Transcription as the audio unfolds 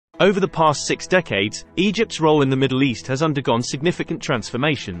Over the past 6 decades, Egypt's role in the Middle East has undergone significant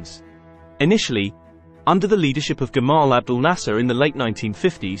transformations. Initially, under the leadership of Gamal Abdel Nasser in the late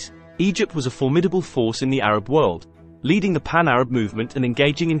 1950s, Egypt was a formidable force in the Arab world, leading the Pan-Arab movement and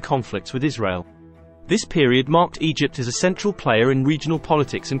engaging in conflicts with Israel. This period marked Egypt as a central player in regional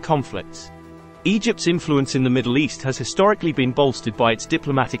politics and conflicts. Egypt's influence in the Middle East has historically been bolstered by its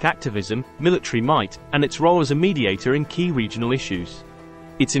diplomatic activism, military might, and its role as a mediator in key regional issues.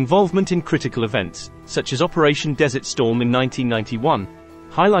 Its involvement in critical events, such as Operation Desert Storm in 1991,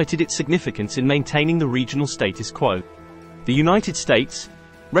 highlighted its significance in maintaining the regional status quo. The United States,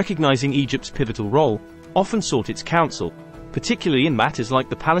 recognizing Egypt's pivotal role, often sought its counsel, particularly in matters like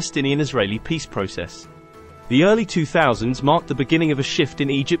the Palestinian-Israeli peace process. The early 2000s marked the beginning of a shift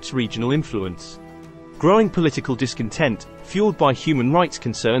in Egypt's regional influence. Growing political discontent, fueled by human rights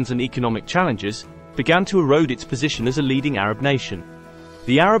concerns and economic challenges, began to erode its position as a leading Arab nation.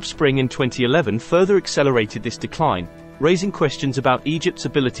 The Arab Spring in 2011 further accelerated this decline, raising questions about Egypt's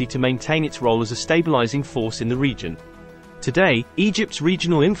ability to maintain its role as a stabilizing force in the region. Today, Egypt's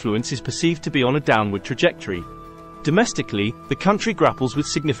regional influence is perceived to be on a downward trajectory. Domestically, the country grapples with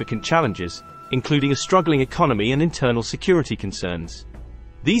significant challenges, including a struggling economy and internal security concerns.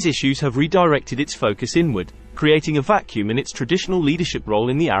 These issues have redirected its focus inward, creating a vacuum in its traditional leadership role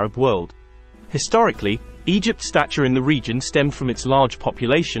in the Arab world. Historically, Egypt's stature in the region stemmed from its large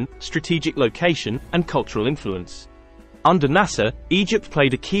population, strategic location, and cultural influence. Under Nasser, Egypt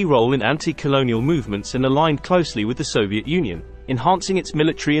played a key role in anti-colonial movements and aligned closely with the Soviet Union, enhancing its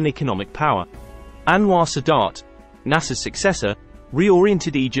military and economic power. Anwar Sadat, Nasser's successor,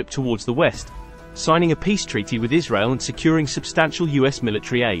 reoriented Egypt towards the west, signing a peace treaty with Israel and securing substantial U.S.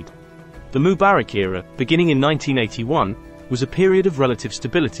 military aid. The Mubarak era, beginning in 1981, was a period of relative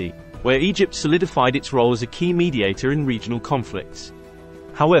stability, where Egypt solidified its role as a key mediator in regional conflicts.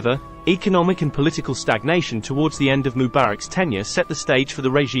 However, economic and political stagnation towards the end of Mubarak's tenure set the stage for the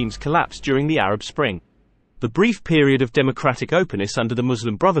regime's collapse during the Arab Spring. The brief period of democratic openness under the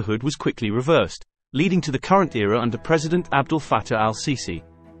Muslim Brotherhood was quickly reversed, leading to the current era under President Abdel Fattah al-Sisi.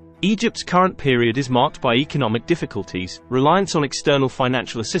 Egypt's current period is marked by economic difficulties, reliance on external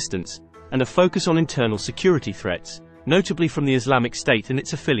financial assistance, and a focus on internal security threats, notably from the Islamic State and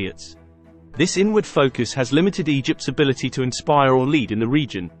its affiliates. This inward focus has limited Egypt's ability to inspire or lead in the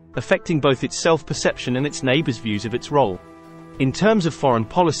region, affecting both its self-perception and its neighbors' views of its role. In terms of foreign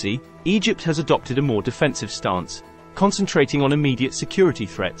policy, Egypt has adopted a more defensive stance, concentrating on immediate security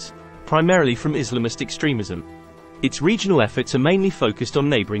threats, primarily from Islamist extremism. Its regional efforts are mainly focused on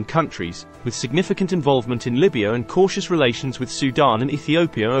neighboring countries, with significant involvement in Libya and cautious relations with Sudan and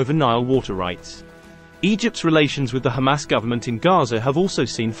Ethiopia over Nile water rights. Egypt's relations with the Hamas government in Gaza have also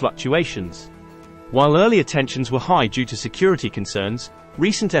seen fluctuations. While earlier tensions were high due to security concerns,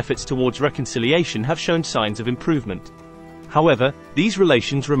 recent efforts towards reconciliation have shown signs of improvement. However, these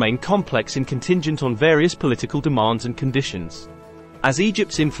relations remain complex and contingent on various political demands and conditions. As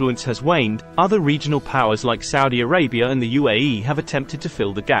Egypt's influence has waned, other regional powers like Saudi Arabia and the UAE have attempted to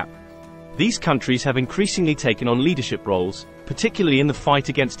fill the gap. These countries have increasingly taken on leadership roles, particularly in the fight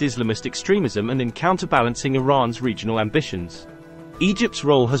against Islamist extremism and in counterbalancing Iran's regional ambitions. Egypt's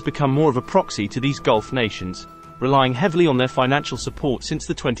role has become more of a proxy to these Gulf nations, relying heavily on their financial support since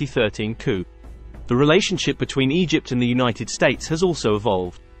the 2013 coup. The relationship between Egypt and the United States has also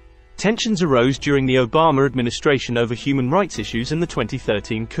evolved. Tensions arose during the Obama administration over human rights issues and the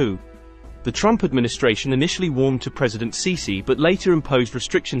 2013 coup. The Trump administration initially warmed to President Sisi but later imposed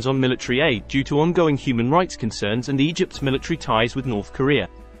restrictions on military aid due to ongoing human rights concerns and Egypt's military ties with North Korea.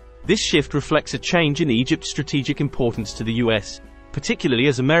 This shift reflects a change in Egypt's strategic importance to the US, particularly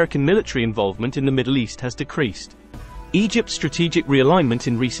as American military involvement in the Middle East has decreased. Egypt's strategic realignment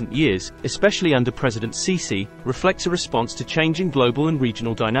in recent years, especially under President Sisi, reflects a response to changing global and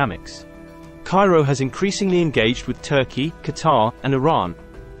regional dynamics. Cairo has increasingly engaged with Turkey, Qatar, and Iran,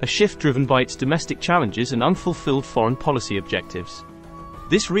 a shift driven by its domestic challenges and unfulfilled foreign policy objectives.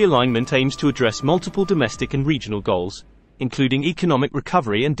 This realignment aims to address multiple domestic and regional goals, including economic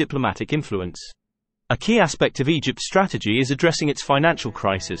recovery and diplomatic influence. A key aspect of Egypt's strategy is addressing its financial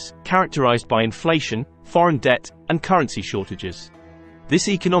crisis, characterized by inflation, foreign debt, and currency shortages. This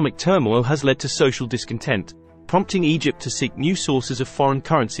economic turmoil has led to social discontent, prompting Egypt to seek new sources of foreign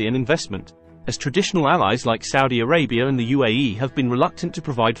currency and investment, as traditional allies like Saudi Arabia and the UAE have been reluctant to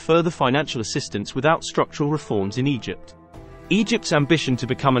provide further financial assistance without structural reforms in Egypt. Egypt's ambition to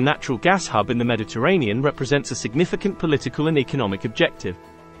become a natural gas hub in the Mediterranean represents a significant political and economic objective.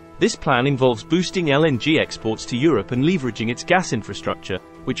 This plan involves boosting LNG exports to Europe and leveraging its gas infrastructure,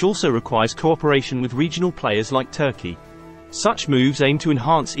 which also requires cooperation with regional players like Turkey. Such moves aim to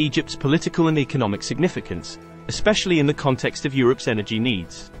enhance Egypt's political and economic significance, especially in the context of Europe's energy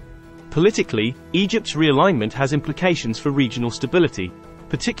needs. Politically, Egypt's realignment has implications for regional stability,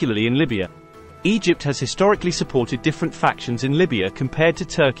 particularly in Libya. Egypt has historically supported different factions in Libya compared to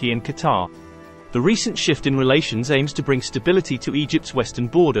Turkey and Qatar. The recent shift in relations aims to bring stability to Egypt's western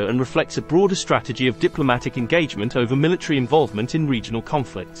border and reflects a broader strategy of diplomatic engagement over military involvement in regional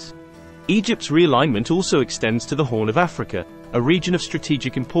conflicts. Egypt's realignment also extends to the Horn of Africa, a region of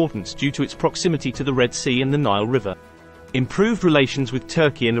strategic importance due to its proximity to the Red Sea and the Nile River. Improved relations with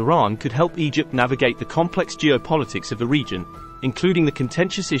Turkey and Iran could help Egypt navigate the complex geopolitics of the region, including the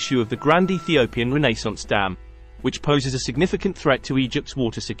contentious issue of the Grand Ethiopian Renaissance Dam, which poses a significant threat to Egypt's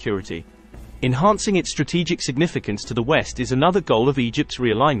water security. Enhancing its strategic significance to the West is another goal of Egypt's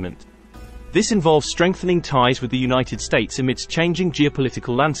realignment. This involves strengthening ties with the United States amidst changing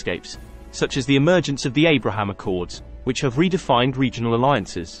geopolitical landscapes, such as the emergence of the Abraham Accords, which have redefined regional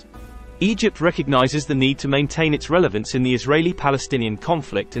alliances. Egypt recognizes the need to maintain its relevance in the Israeli-Palestinian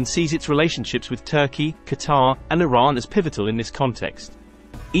conflict and sees its relationships with Turkey, Qatar, and Iran as pivotal in this context.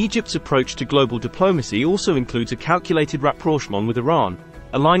 Egypt's approach to global diplomacy also includes a calculated rapprochement with Iran,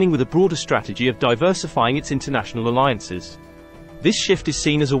 aligning with a broader strategy of diversifying its international alliances. This shift is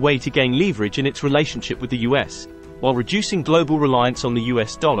seen as a way to gain leverage in its relationship with the US, while reducing global reliance on the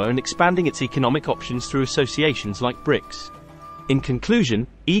US dollar and expanding its economic options through associations like BRICS. In conclusion,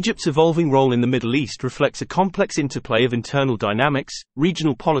 Egypt's evolving role in the Middle East reflects a complex interplay of internal dynamics,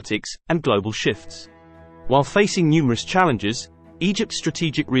 regional politics, and global shifts. While facing numerous challenges, Egypt's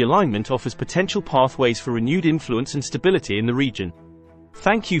strategic realignment offers potential pathways for renewed influence and stability in the region.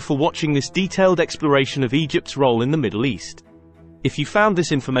 Thank you for watching this detailed exploration of Egypt's role in the Middle East. If you found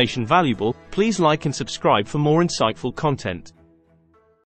this information valuable, please like and subscribe for more insightful content.